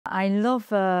I love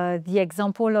the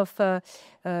example of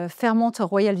Fairmont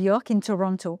Royal York in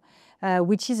Toronto,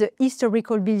 which is a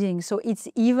historical building. So it's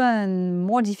even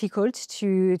more difficult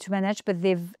to manage, but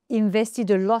they've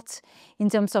invested a lot in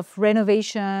terms of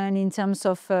renovation, in terms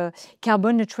of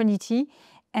carbon neutrality.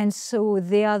 And so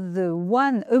they are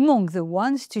among the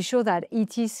ones to show that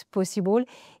it is possible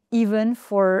even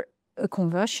for a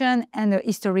conversion and a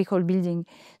historical building.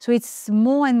 So it's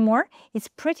more and more, it's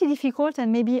pretty difficult.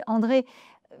 And maybe André,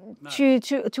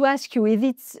 to ask you, is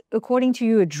it, according to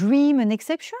you, a dream, an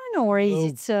exception, or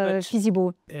is it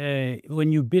feasible?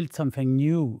 When you build something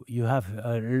new, you have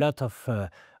a lot of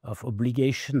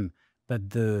obligation. But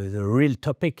the real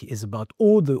topic is about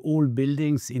all the old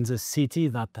buildings in the city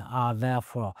that are there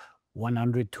for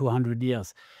 100, 200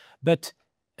 years. But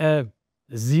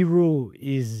zero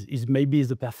is maybe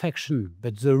the perfection,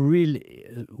 but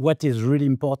what is really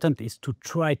important is to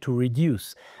try to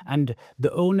reduce. And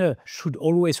the owner should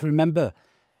always remember,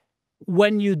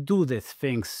 when you do these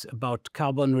things about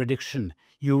carbon reduction,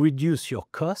 you reduce your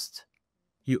cost,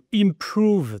 you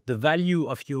improve the value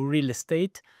of your real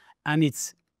estate, and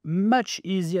it's much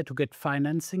easier to get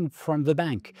financing from the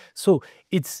bank. So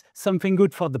it's something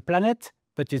good for the planet,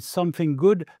 but it's something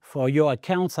good for your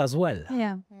accounts as well.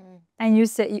 Yeah. And you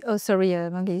say, oh, sorry,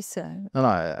 Vanguelis. No,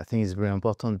 I think it's very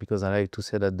important, because I like to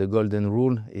say that the golden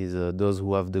rule is those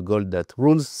who have the gold that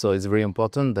rules. So it's very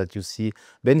important that you see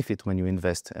benefit when you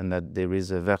invest, and that there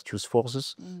is virtuous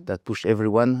forces that push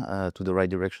everyone to the right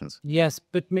directions. Yes,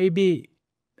 but maybe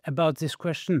about this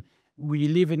question, we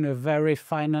live in a very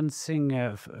financing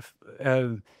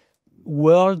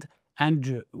world,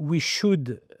 and we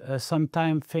should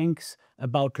sometimes think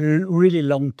about really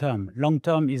long term. Long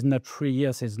term is not 3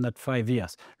 years, it's not 5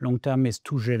 years. Long term is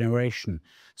 2 generations.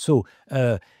 So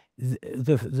the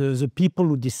people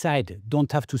who decide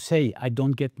don't have to say, I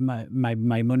don't get my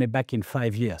money back in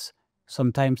 5 years.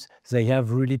 Sometimes they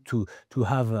have really to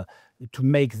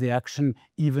make the action,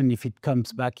 even if it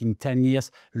comes back in 10 years,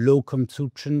 low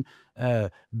consumption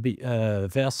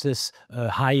versus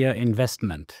higher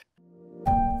investment.